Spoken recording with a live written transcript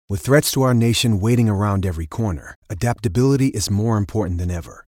With threats to our nation waiting around every corner, adaptability is more important than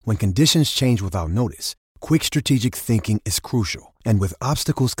ever. When conditions change without notice, quick strategic thinking is crucial. And with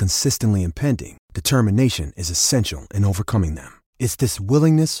obstacles consistently impending, determination is essential in overcoming them. It's this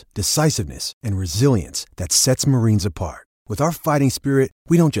willingness, decisiveness, and resilience that sets Marines apart. With our fighting spirit,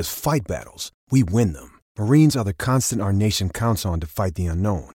 we don't just fight battles, we win them. Marines are the constant our nation counts on to fight the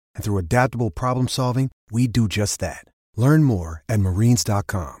unknown. And through adaptable problem solving, we do just that. Learn more at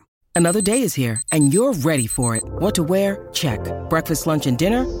marines.com. Another day is here, and you're ready for it. What to wear? Check. Breakfast, lunch, and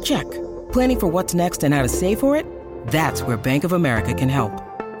dinner? Check. Planning for what's next and how to save for it? That's where Bank of America can help.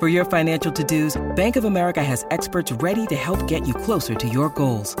 For your financial to-dos, Bank of America has experts ready to help get you closer to your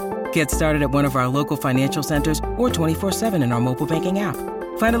goals. Get started at one of our local financial centers or 24/7 in our mobile banking app.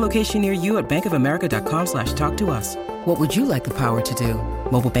 Find a location near you at bankofamerica.com/talktous. What would you like the power to do?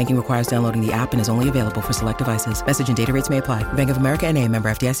 Mobile banking requires downloading the app and is only available for select devices. Message and data rates may apply. Bank of America N.A., member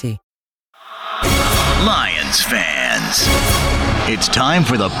FDIC. Lions fans, it's time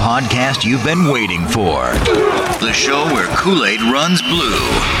for the podcast you've been waiting for. The show where Kool-Aid runs blue,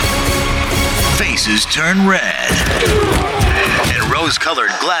 faces turn red, and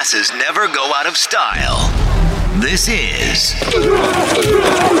rose-colored glasses never go out of style. This is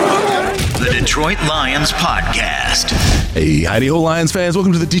the Detroit Lions Podcast. Hey, howdy-ho, Lions fans.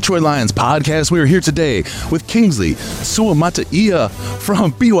 Welcome to the Detroit Lions Podcast. We are here today with Kingsley Suamataia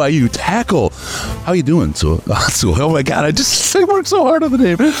from BYU Tackle. How you doing, Sue? Oh, my God. I worked so hard on the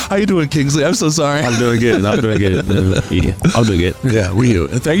name. How you doing, Kingsley? I'm so sorry. I'm doing good. I'm doing good. Yeah, we do.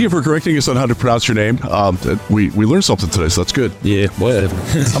 And thank you for correcting us on how to pronounce your name. We learned something today, so that's good. Yeah, whatever.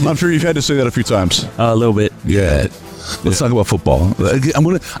 I'm sure you've had to say that a few times. A little bit. Yeah. Let's talk about football. I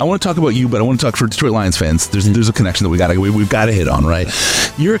want to talk about you, but I want to talk for Detroit Lions fans. There's a connection that we've got to hit on, right?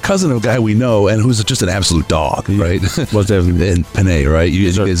 You're a cousin of a guy we know and who's just an absolute dog, right? What's that? In Panay, right?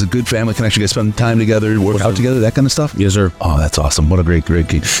 You guys a good family connection. You guys spend time together, work out together, that kind of stuff. Yes, sir. Oh, that's awesome! What a great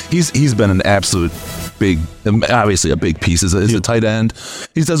kid. He's been an absolute big, obviously a big piece as a tight end.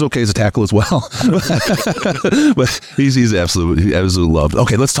 He does okay as a tackle as well, but he's absolutely loved.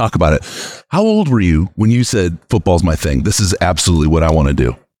 Okay, let's talk about it. How old were you when you said football's my thing? This is absolutely what I want to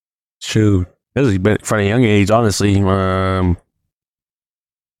do. Shoot, it was from a young age, honestly. I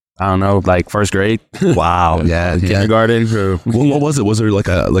don't know, like first grade. Wow, yeah, kindergarten. What was it? Was there like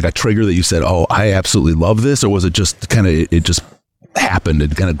a trigger that you said, "Oh, I absolutely love this," or was it just it just happened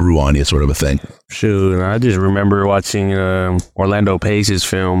and kind of grew on you, sort of a thing? Shoot, I just remember watching Orlando Pace's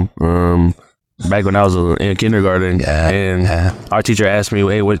film. Back when I was in kindergarten, our teacher asked me,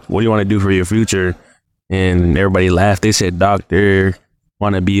 "Hey, what do you want to do for your future?" And everybody laughed. They said doctor,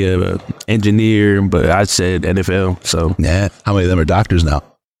 want to be a engineer, but I said NFL. So yeah, how many of them are doctors now?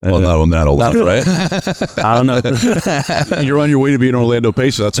 Well, not old enough, right? I don't know. You're on your way to be an Orlando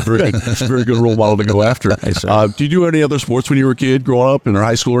Pace. So that's a very good role model to go after. Did you do any other sports when you were a kid, growing up in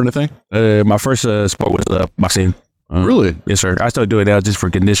high school or anything? My first sport was boxing. Really? Yes, sir. I still do it now just for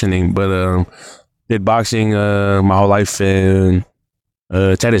conditioning, but did boxing my whole life and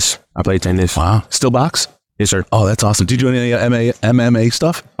tennis. I played tennis. Wow. Still box? Yes, sir. Oh, that's awesome. Did you do any MMA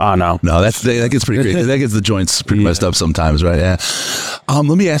stuff? Oh, no. No, that gets pretty great. That gets the joints pretty messed up sometimes, right? Yeah.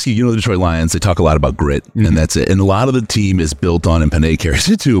 Let me ask you, the Detroit Lions, they talk a lot about grit, and that's it. And a lot of the team is built on, and Panay carries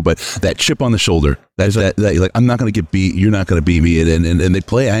it too, but that chip on the shoulder, that like, I'm not going to get beat, you're not going to beat me, and they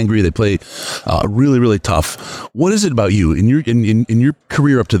play angry, they play really, really tough. What is it about you, in your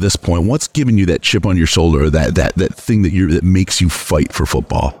career up to this point, what's given you that chip on your shoulder, that thing that makes you fight for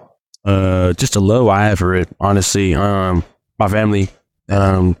football? Just a love I have for it, honestly. My family,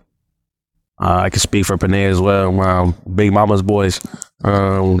 I can speak for Panay as well. Big Mama's boys.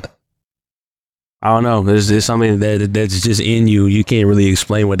 I don't know. There's something that's just in you. You can't really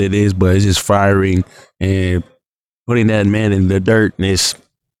explain what it is, but it's just firing and putting that man in the dirt. And it's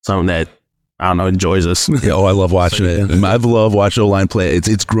something that, I don't know, enjoys us. Yeah, I love watching it. I've loved watching O-line play.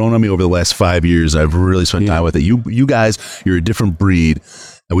 It's grown on me over the last 5 years. I've really spent time with it. You guys, you're a different breed.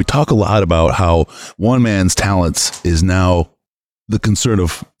 And we talk a lot about how one man's talents is now the concern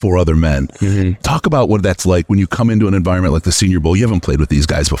of 4 other men. Mm-hmm. Talk about what that's like when you come into an environment like the Senior Bowl. You haven't played with these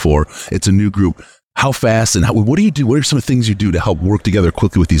guys before. It's a new group. How fast and what do you do? What are some of the things you do to help work together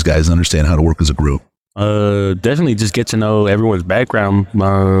quickly with these guys and understand how to work as a group? Definitely just get to know everyone's background.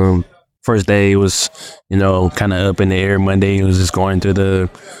 First day was, kind of up in the air. Monday it was just going through the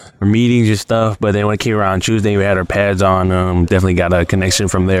meetings and stuff. But then when it came around Tuesday, we had our pads on. Definitely got a connection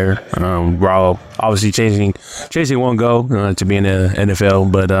from there. We're all obviously chasing one goal to be in the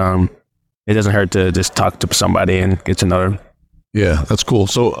NFL. But it doesn't hurt to just talk to somebody and get to know them. Yeah, that's cool.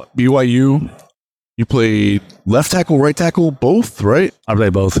 So BYU, You played left tackle, right tackle, both, right? I play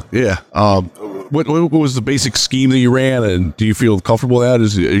both. Yeah. What was the basic scheme that you ran, and do you feel comfortable with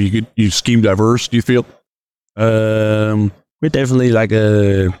that? You scheme diverse? Do you feel? We're definitely like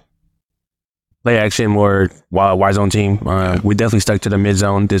a play action, more wide zone team. We definitely stuck to the mid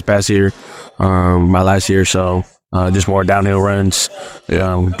zone this past year, my last year. So just more downhill runs.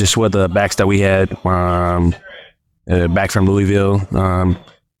 Just with the backs that we had, back from Louisville,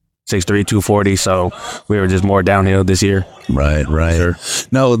 6'3", 240. So we were just more downhill this year. Right. Sure.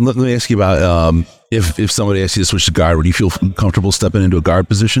 Now, let me ask you about if somebody asks you to switch to guard, would you feel comfortable stepping into a guard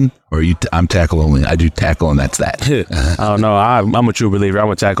position? Or I'm tackle only. I do tackle, and that's that. I don't know. I'm a true believer. I'm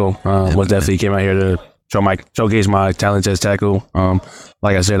a tackle. Most definitely came out here to showcase my talents as tackle.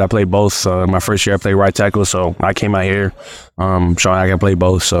 Like I said, I played both. My first year, I played right tackle, so I came out here showing I can play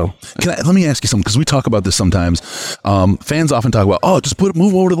both. So, let me ask you something, because we talk about this sometimes. Fans often talk about, just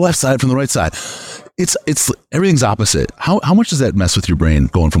move over to the left side from the right side. It's everything's opposite. How much does that mess with your brain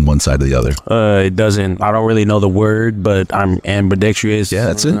going from one side to the other? It doesn't. I don't really know the word, but I'm ambidextrous. Yeah,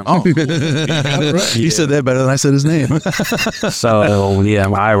 that's it. Oh, he said that better than I said his name. So yeah,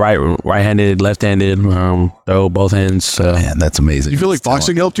 I right-handed, left-handed, throw both hands. Man, that's amazing. Do you feel like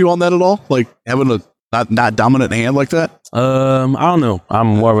boxing helped you on that at all? Like having a not dominant hand like that? I don't know. I'm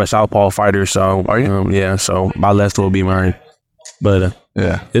more of a southpaw fighter, so are you? Yeah. So my left will be mine, but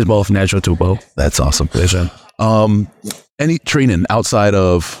yeah, it's both natural to both. That's awesome. Any training outside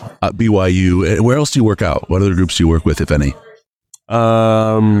of BYU? Where else do you work out? What other groups do you work with, if any?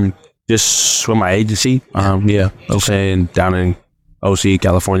 Just with my agency. Okay, down in OC,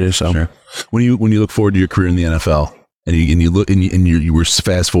 California. So sure. When you look forward to your career in the NFL, and you were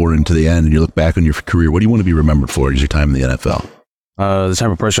fast forwarding to the end, and you look back on your career, what do you want to be remembered for as your time in the NFL? The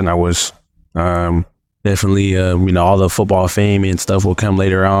type of person I was. Definitely, all the football fame and stuff will come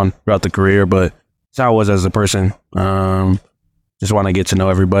later on throughout the career, but that's how I was as a person. Just want to get to know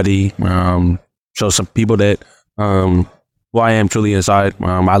everybody, show some people that who I am truly inside.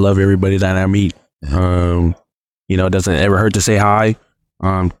 I love everybody that I meet. It doesn't ever hurt to say hi,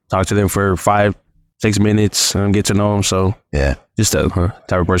 talk to them for 5-6 minutes, get to know them. So yeah, just the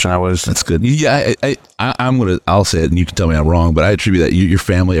type of person I was. That's good. Yeah, I'll say it, and you can tell me I'm wrong, but I attribute that your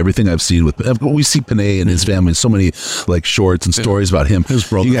family, everything I've seen with, we see Panay and his family, so many like shorts and stories about him.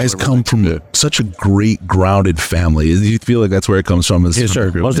 You guys come from such a great grounded family. Do you feel like that's where it comes from? Yeah,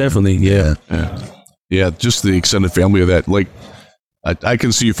 sure. Most definitely. Yeah. Just the extended family of that. Like, I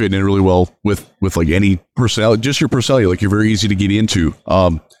can see you fitting in really well with like any personality, just your personality. Like, you're very easy to get into.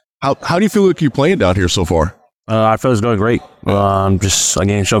 How do you feel like you're playing down here so far? I feel it's going great. Just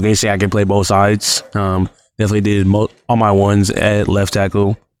again showcasing I can play both sides. Definitely did all my ones at left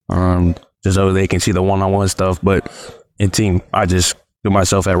tackle, just so they can see the one-on-one stuff. But in team, I just do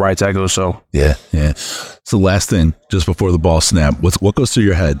myself at right tackle. So yeah. So last thing, just before the ball snap, what goes through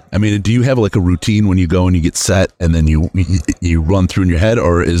your head? I mean, do you have like a routine when you go and you get set and then you run through in your head,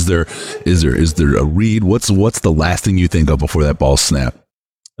 or is there a read? What's the last thing you think of before that ball snap?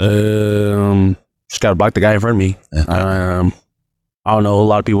 Just gotta block the guy in front of me. I don't know. A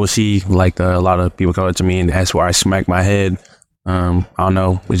lot of people see like a lot of people come up to me and that's where I smack my head. I don't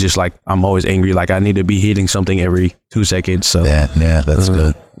know. It's just like I'm always angry. Like I need to be hitting something every 2 seconds. So yeah, that's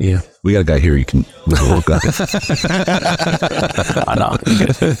good. Yeah, we got a guy here. You can look up. I know.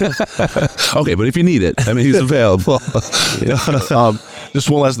 Okay, but if you need it, I mean, he's available. Just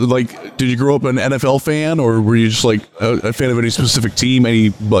one last, like, did you grow up an NFL fan, or were you just like a fan of any specific team?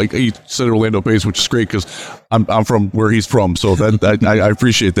 You said Orlando Pace, which is great because I'm from where he's from, so that I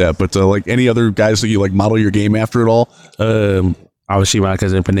appreciate that. But like any other guys that you like model your game after at all? Obviously my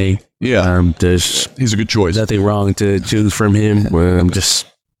cousin Panay. Yeah, he's a good choice. Nothing wrong to choose from him. Just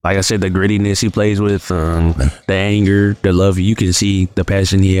like I said, the grittiness he plays with, the anger, the love. You can see the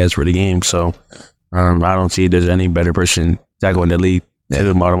passion he has for the game. So I don't see there's any better person tackling the league.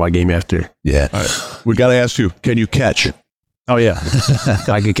 To model my game after. Yeah. All right. We got to ask you, can you catch? Oh, yeah.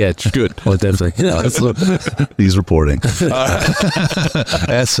 I can catch. Good. Well, definitely. He's reporting.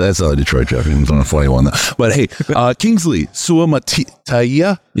 That's a Detroit Jeff. He was on a funny one, though. But hey, Kingsley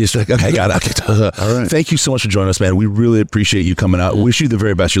Suamataia. Yes, okay, I got it. All right. Thank you so much for joining us, man. We really appreciate you coming out. Wish you the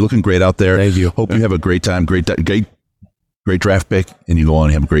very best. You're looking great out there. Thank you. Hope you have a great time. Great draft pick, and you go on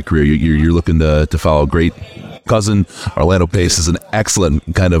and have a great career. You're looking to follow a great cousin. Orlando Pace is an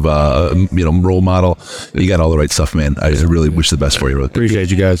excellent kind of role model. You got all the right stuff, man. I really wish the best for you. Appreciate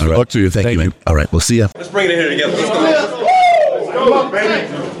you guys. Good luck to you. Thank you, man. All right, we'll see you. Let's bring it in here together. Let's go. Come on,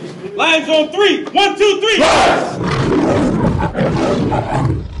 baby. Lions on 3. 1, 2,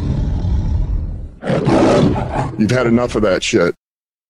 3. You've had enough of that shit.